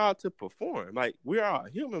expect y'all to perform. Like, we're all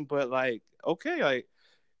human, but like, okay, like,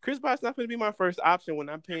 Chris Bosh not going to be my 1st option when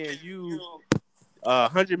I'm paying you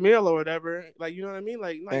 $100 million or whatever. Like, you know what I mean?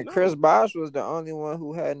 Like and no. Chris Bosh was the only one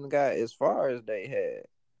who hadn't got as far as they had.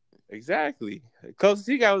 Exactly. The closest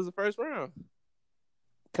he got was the 1st round.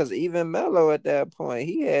 Because even Melo at that point,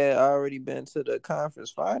 he had already been to the conference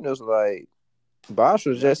finals. Like, Bosh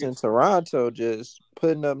was just in Toronto, just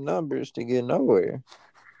putting up numbers to get nowhere.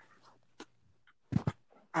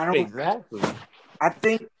 Exactly. I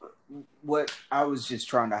think what I was just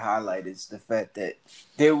trying to highlight is the fact that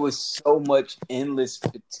there was so much endless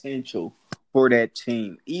potential for that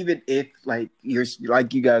team. Even if, like you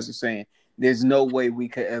guys are saying, there's no way we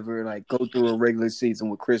could ever like go through a regular season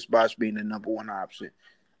with Chris Bosh being the number 1 option.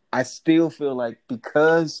 I still feel like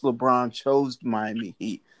because LeBron chose Miami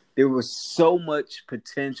Heat, there was so much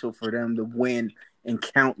potential for them to win in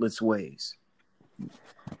countless ways.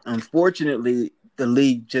 Unfortunately, the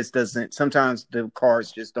league just doesn't. Sometimes the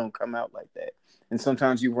cards just don't come out like that, and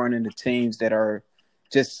sometimes you run into teams that are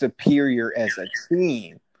just superior as a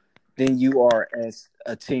team than you are as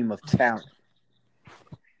a team of talent.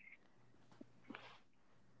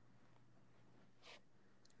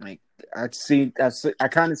 Like I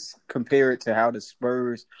kind of compare it to how the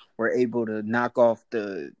Spurs were able to knock off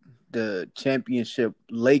the championship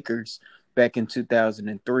Lakers back in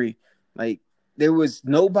 2003. Like there was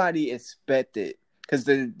nobody expected because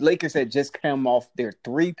the Lakers had just come off their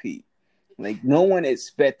three-peat. Like no one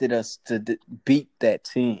expected us to beat that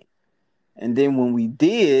team. And then when we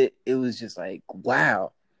did, it was just like,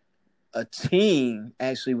 wow, a team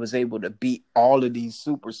actually was able to beat all of these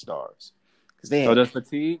superstars. So does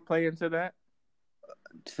fatigue play into that?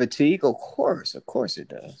 Fatigue, of course it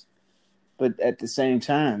does. But at the same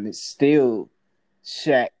time, it's still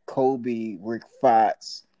Shaq, Kobe, Rick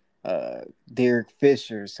Fox, Derek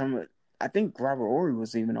Fisher. I think Robert Horry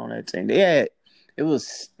was even on that team. It was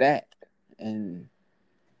stacked, and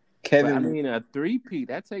Kevin. But, I mean, a three-peat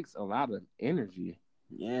that takes a lot of energy.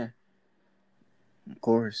 Yeah, of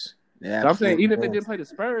course. Yeah, so I'm saying even if they didn't play the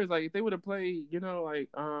Spurs, like if they would have played,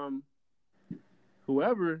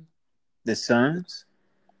 whoever, the Suns.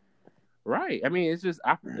 Right. I mean, it's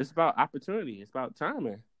about opportunity. It's about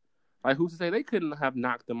timing. Like who's to say they couldn't have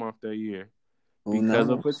knocked them off their year because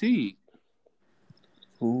of fatigue?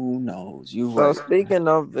 Who knows? So speaking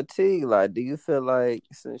of fatigue, like, do you feel like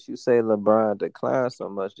since you say LeBron declined so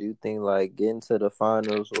much, do you think like getting to the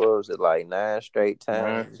finals, what was it like 9 straight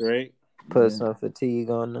times? 9 straight. Put some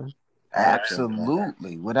fatigue on them.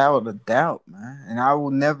 Absolutely, without a doubt, man. And I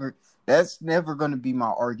will never. That's never going to be my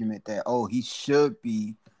argument that he should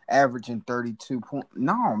be averaging 32 points.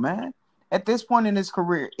 No, man. At this point in his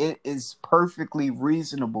career, it is perfectly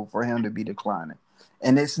reasonable for him to be declining.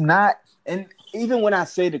 And it's not, and even when I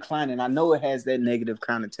say declining, I know it has that negative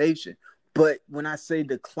connotation. But when I say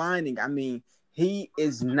declining, I mean, he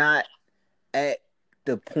is not at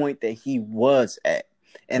the point that he was at.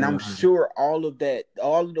 And I'm sure all of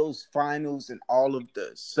those finals and all of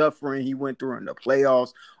the suffering he went through in the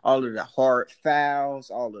playoffs, all of the hard fouls,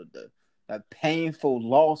 all of the painful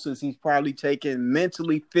losses he's probably taken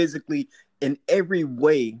mentally, physically, in every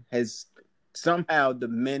way has somehow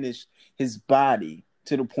diminished his body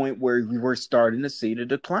to the point where we were starting to see the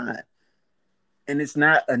decline. And it's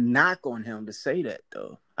not a knock on him to say that,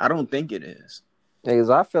 though. I don't think it is. Because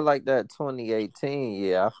I feel like that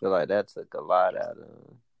 2018, I feel like that took a lot out of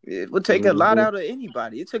him. It would take a lot out of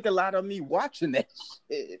anybody. It took a lot of me watching that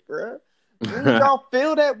shit, bro. Didn't y'all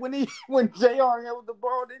feel that when JR held the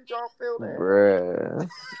ball? Didn't y'all feel that? Bruh.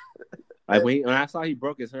 Like when I saw he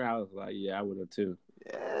broke his hair, I was like, yeah, I would have too.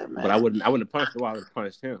 Yeah, man. But I wouldn't have punched him. I would have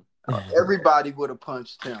punched him. Everybody would have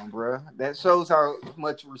punched him, bro. That shows how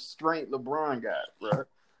much restraint LeBron got,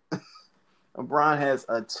 bro. LeBron has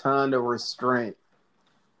a ton of restraint.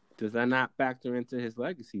 Does that not factor into his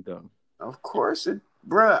legacy, though? Of course it,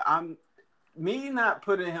 bro. Me not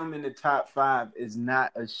putting him in the top 5 is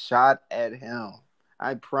not a shot at him.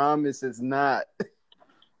 I promise it's not.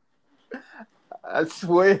 I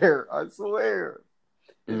swear.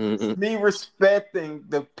 It's me respecting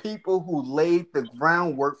the people who laid the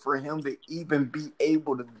groundwork for him to even be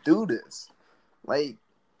able to do this. Like,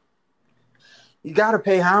 you got to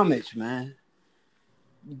pay homage, man.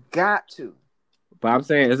 You got to. But I'm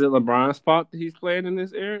saying, is it LeBron's fault that he's playing in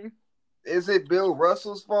this era? Is it Bill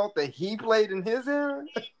Russell's fault that he played in his era?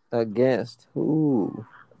 Against who?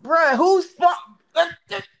 Bruh, whose fault?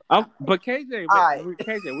 But KJ,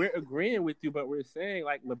 we're agreeing with you, but we're saying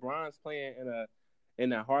like LeBron's playing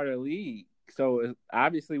in a harder league, so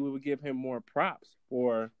obviously we would give him more props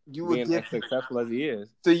for being as successful as he is.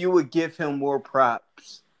 So you would give him more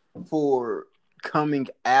props for coming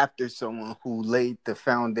after someone who laid the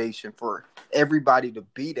foundation for everybody to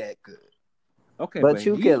be that good. Okay, but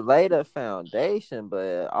you can lay the foundation,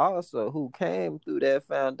 but also who came through that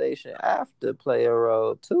foundation after play a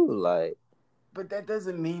role too, like. But that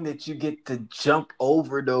doesn't mean that you get to jump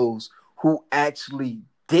over those who actually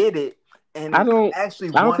did it and I don't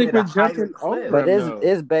think we're jumping over. But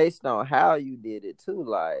it's based on how you did it too.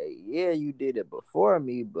 Like, yeah, you did it before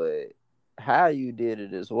me, but how you did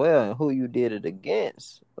it as well and who you did it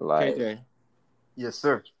against. Like, KJ. Yes,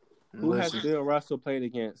 sir. Who has Bill Russell played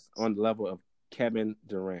against on the level of Kevin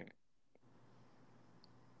Durant?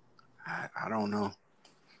 I don't know.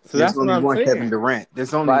 So that's only one saying. Kevin Durant.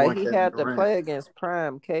 There's only one Kevin Durant. He had to play against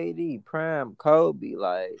prime KD, prime Kobe,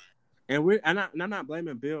 like. And I'm not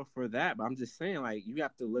blaming Bill for that, but I'm just saying, like, you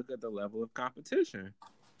have to look at the level of competition.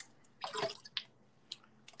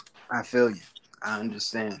 I feel you. I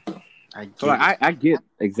understand. I get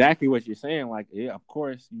exactly what you're saying. Like, yeah, of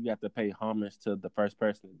course, you have to pay homage to the first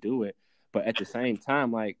person to do it. But at the same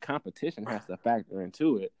time, like competition has to factor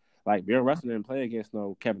into it. Like Bill Russell didn't play against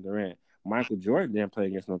no Kevin Durant. Michael Jordan didn't play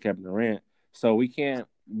against no Kevin Durant. So we can't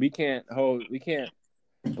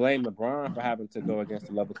blame LeBron for having to go against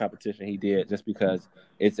the level of competition he did just because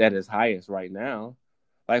it's at its highest right now.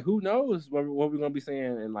 Like, who knows what we're going to be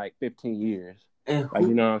seeing in, like, 15 years. Like,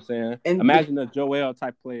 you know what I'm saying? Imagine a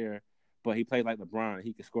Joel-type player, but he played like LeBron.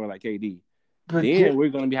 He could score like KD. Then we're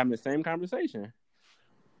going to be having the same conversation.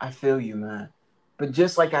 I feel you, man. But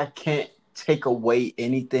just like I can't take away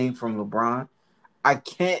anything from LeBron, I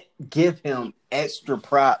can't give him extra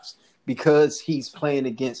props because he's playing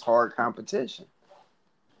against hard competition.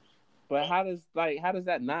 But how does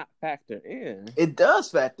that not factor in? It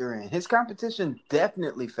does factor in. His competition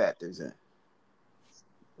definitely factors in.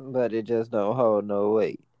 But it just don't hold no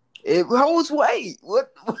weight. It holds weight.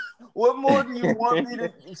 What more do you want me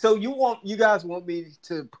to? So you guys want me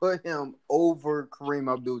to put him over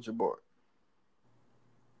Kareem Abdul-Jabbar?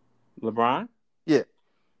 LeBron? Yeah.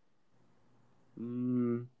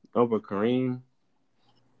 Over Kareem?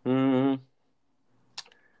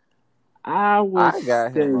 I would say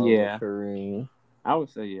yeah. Kareem. I would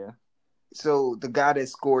say yeah. So the guy that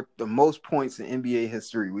scored the most points in NBA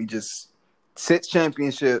history, we just 6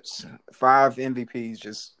 championships, 5 MVPs,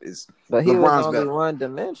 just is. But he LeBron's was only better.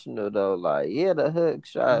 one-dimensional though. Like, yeah, the hook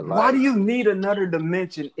shot. Like, why do you need another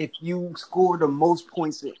dimension if you score the most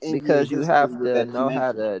points in NBA because you history have with to that know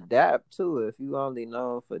how dimension? to adapt to it. If you only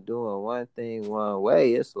know for doing one thing one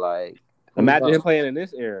way, it's like, imagine him playing in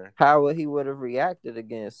this era. How would he would have reacted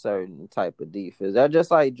against certain type of defense? That's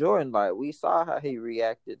just like Jordan. Like, we saw how he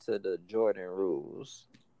reacted to the Jordan rules.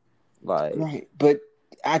 Like, right, but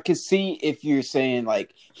I could see if you're saying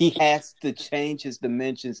like he has to change his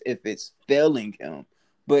dimensions if it's failing him,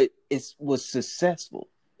 but it was successful.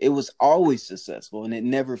 It was always successful, and it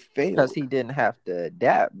never failed because he didn't have to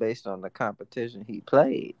adapt based on the competition he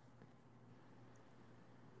played.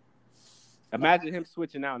 Imagine him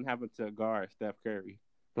switching out and having to guard Steph Curry.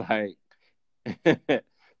 Like,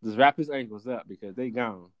 just wrap his ankles up because they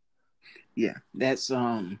gone. Yeah, that's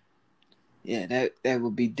that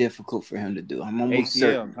would be difficult for him to do. I'm almost ACL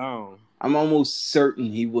certain. gone. I'm almost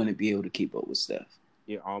certain he wouldn't be able to keep up with Steph.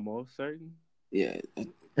 You're almost certain? Yeah,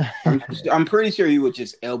 I'm pretty sure he would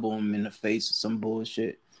just elbow him in the face or some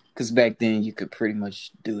bullshit. Because back then you could pretty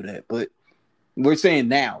much do that, but. We're saying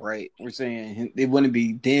now, right? We're saying it wouldn't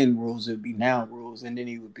be then rules; it would be now rules, and then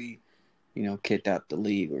he would be, kicked out the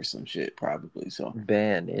league or some shit, probably. So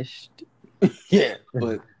banished. Yeah,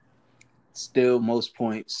 but still most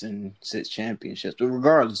points and 6 championships. But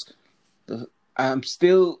regardless, I'm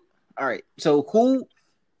still all right. So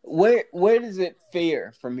where does it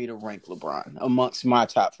fair for me to rank LeBron amongst my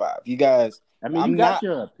top 5? You guys, I mean, you got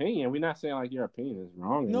your opinion. We're not saying like your opinion is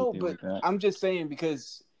wrong. Or no, anything but like that. I'm just saying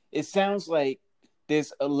because. It sounds like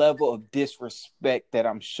there's a level of disrespect that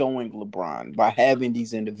I'm showing LeBron by having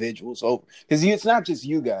these individuals over. Because it's not just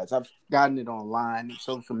you guys. I've gotten it online and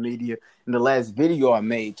social media. In the last video I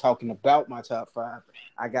made talking about my top 5,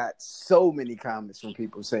 I got so many comments from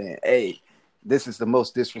people saying, hey, this is the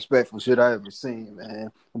most disrespectful shit I ever seen,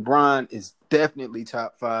 man. LeBron is definitely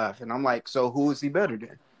top 5. And I'm like, so who is he better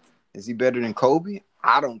than? Is he better than Kobe?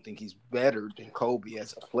 I don't think he's better than Kobe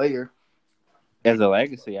as a player. As a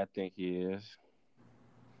legacy, I think he is.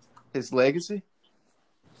 His legacy?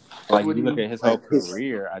 Like, if you look at his whole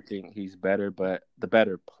career, I think he's better. But the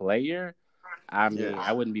better player, I mean,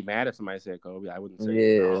 I wouldn't be mad if somebody said Kobe. I wouldn't say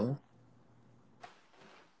no.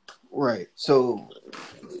 Right. So,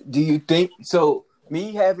 do you think – so,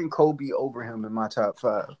 me having Kobe over him in my top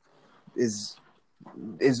 5 is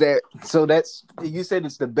that – so that's – you said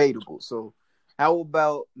it's debatable. So, how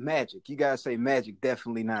about Magic? You guys say Magic,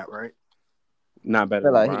 definitely not, right? Not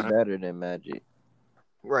better than LeBron. He's better than Magic.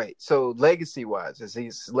 Right. So legacy-wise, is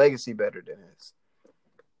his legacy better than his?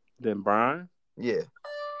 Than Bron? Yeah.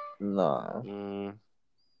 No.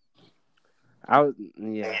 I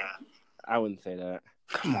wouldn't say that.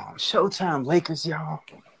 Come on, Showtime Lakers, y'all.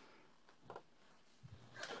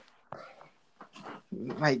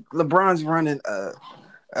 Like LeBron's running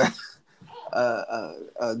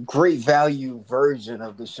a great value version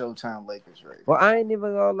of the Showtime Lakers right now. Well, I ain't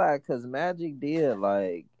even gonna lie, because Magic did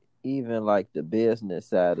even the business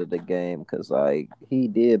side of the game, because he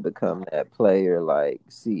did become that player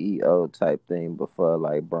CEO type thing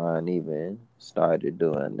before Bron even started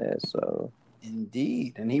doing that. So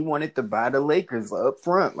indeed, and he wanted to buy the Lakers up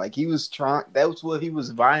front, he was trying. That was what he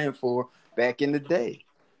was vying for back in the day.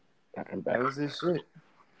 That was his shit.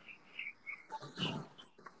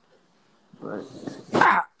 But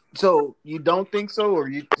So you don't think so, or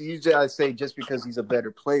you just say just because he's a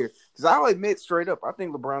better player? Because I'll admit straight up, I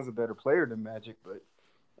think LeBron's a better player than Magic. But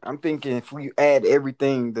I'm thinking if we add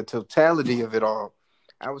everything, the totality of it all,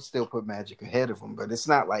 I would still put Magic ahead of him. But it's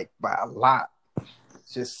not like by a lot.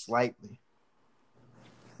 It's just slightly.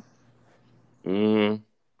 Mm.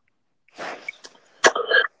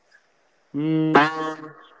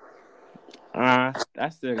 Mm. I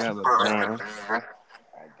still got LeBron. I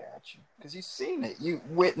got you. Because you've seen it. You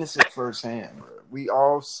witnessed it firsthand, bro. We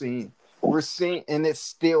all seen. We're seeing, and it's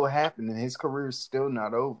still happening. His career is still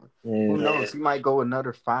not over. Yeah. Who knows? He might go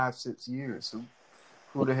another 5-6 years.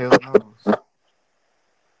 Who the hell knows?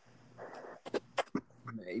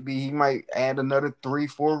 Maybe he might add another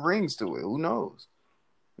 3-4 rings to it. Who knows?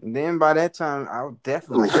 And then by that time, I'll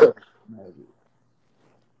definitely.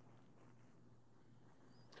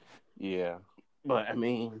 Yeah, but I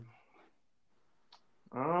mean,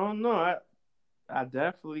 I don't know. I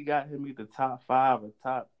definitely got him either top 5 or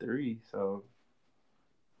top 3. So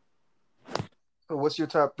what's your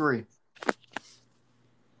top 3?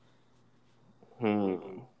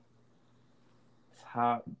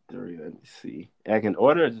 Top 3. Let me see. I can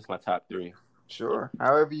order just my top 3. Sure.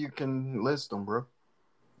 However you can list them, bro.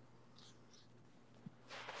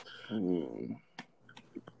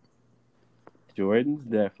 Jordan's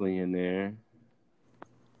definitely in there.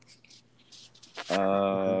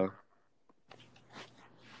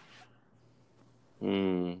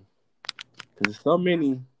 There's so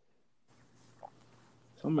many.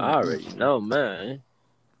 I already know, man.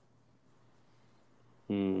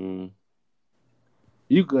 You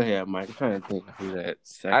go ahead, Mike. I'm trying to think of who that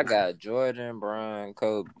second. I got Jordan, Bron,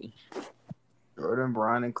 Kobe. Jordan,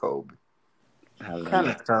 Bron, and Kobe. Kind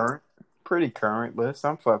of current. Pretty current list.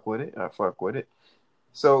 I fuck with it.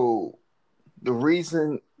 So the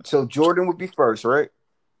reason, so Jordan would be first, right?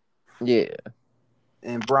 Yeah.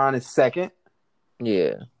 And Bron is second.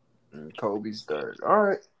 Yeah. And Kobe's third. All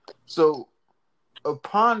right. So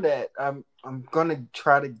upon that, I'm gonna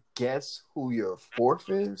try to guess who your fourth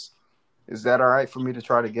is. Is that all right for me to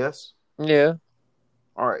try to guess? Yeah.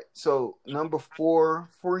 All right. So number 4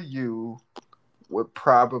 for you would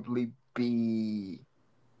probably be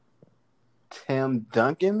Tim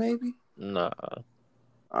Duncan, maybe? Nah.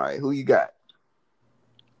 All right. Who you got?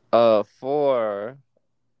 4.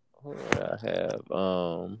 Who did I have?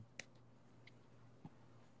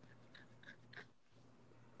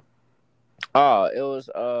 It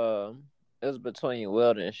was between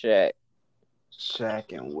Wilt and Shaq.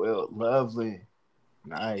 Shaq and Wilt. Lovely.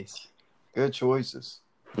 Nice. Good choices.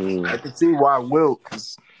 Hmm. I can see why Wilt,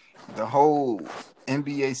 because the whole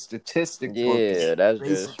NBA statistic book is that's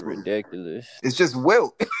just ridiculous. It's just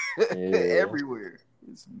Wilt Yeah. everywhere.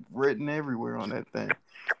 It's written everywhere on that thing.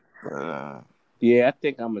 Yeah, I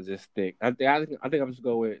think I'm gonna just stick. I think I'm just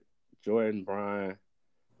go with Jordan, Bron,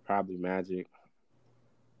 probably Magic.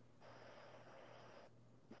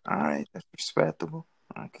 All right, that's respectable.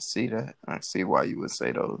 I can see that. I see why you would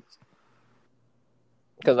say those.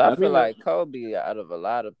 Because I feel like Kobe, out of a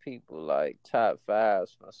lot of people, like top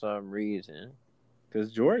 5s for some reason.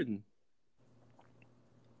 Because Jordan.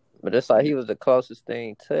 But it's like he was the closest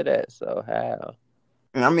thing to that, so how?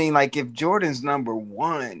 I mean, like, if Jordan's number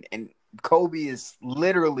 1 and Kobe is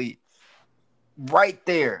literally right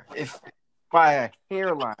there, if by a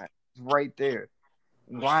hairline, right there,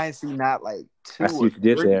 why is he not like 2 I see what you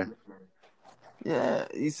did there. Yeah,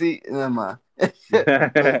 you see, never mind.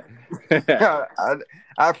 I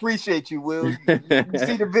appreciate you, Will. You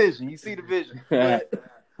see the vision. But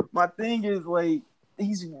my thing is, like,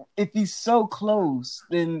 if he's so close,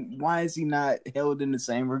 then why is he not held in the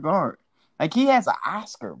same regard? Like, he has an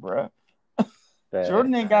Oscar, bro.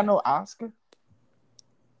 Jordan ain't got no Oscar.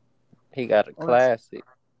 He got a classic.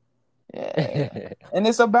 Yeah. And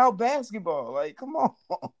it's about basketball. Like, come on.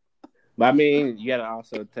 But I mean, you got to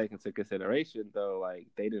also take into consideration, though, like,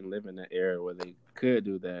 they didn't live in an era where they could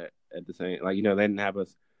do that at the same, like, they didn't have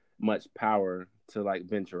as much power to, like,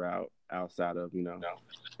 venture outside of,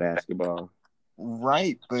 basketball.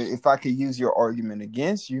 Right. But if I could use your argument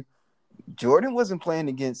against you, Jordan wasn't playing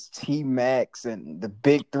against T-Max and the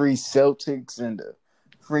big 3 Celtics and the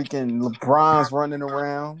freaking LeBrons running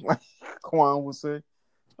around, like Quan would say.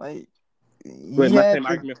 Like, wait, my same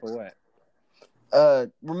argument for what?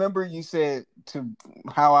 Remember you said to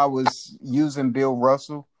how I was using Bill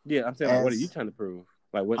Russell? Yeah, I'm saying, like, what are you trying to prove?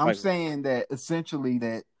 Like, what? I'm saying that essentially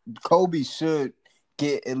that Kobe should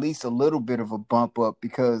get at least a little bit of a bump up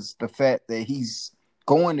because the fact that he's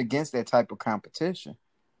going against that type of competition.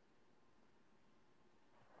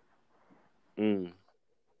 In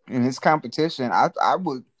his competition, I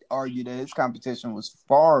would argue that his competition was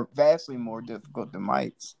vastly more difficult than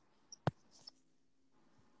Mike's.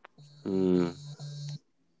 Mm.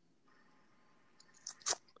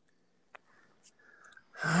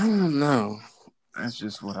 I don't know. That's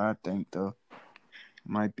just what I think, though.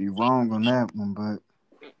 Might be wrong on that one, but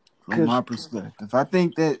from my perspective, I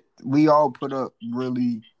think that we all put up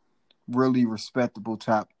really, really respectable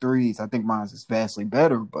top threes. I think mine's is vastly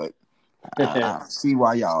better, but I see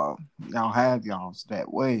why y'all have y'all's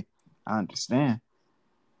that way. I understand.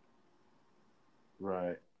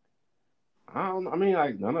 Right. I mean,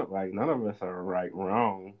 like none of us are right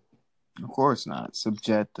wrong. Of course not.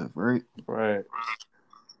 Subjective, right? Right.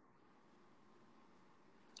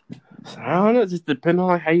 So, I don't know. Just depending on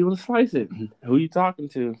like how you want to slice it. Who you talking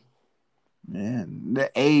to? And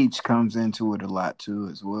the age comes into it a lot too,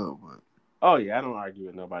 as well. But Oh yeah, I don't argue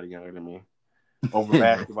with nobody younger than me over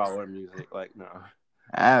basketball or music. Like no.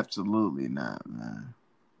 absolutely not, man.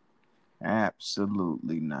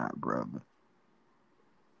 Absolutely not, brother.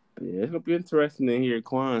 Yeah, it's gonna be interesting to hear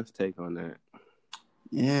Quan's take on that.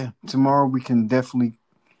 Yeah, tomorrow we can definitely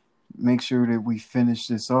make sure that we finish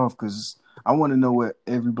this off because I want to know what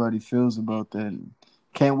everybody feels about that.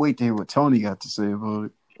 Can't wait to hear what Tony got to say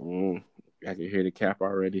about I can hear the cap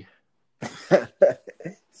already. it.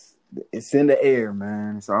 It's in the air,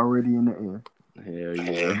 man. It's already in the air. Hell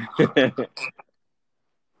yeah.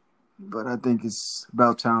 But I think it's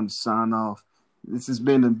about time to sign off. This has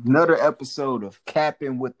been another episode of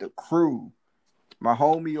Capping with the Crew. My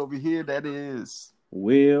homie over here, that is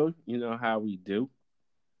Will, you know how we do.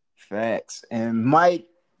 Facts. And Mike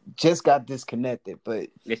just got disconnected, but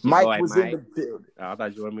It's your Mike boy, was Mike. in the building. Oh, I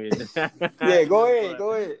thought you wanted me to. Yeah, go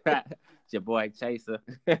ahead. It's your boy Chaser.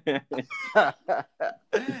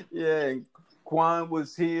 Yeah, and Quan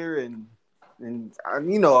was here, and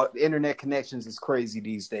you know, internet connections is crazy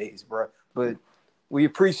these days, bro. But we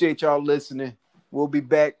appreciate y'all listening. We'll be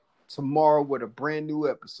back tomorrow with a brand new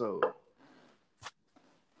episode.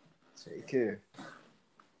 Take care.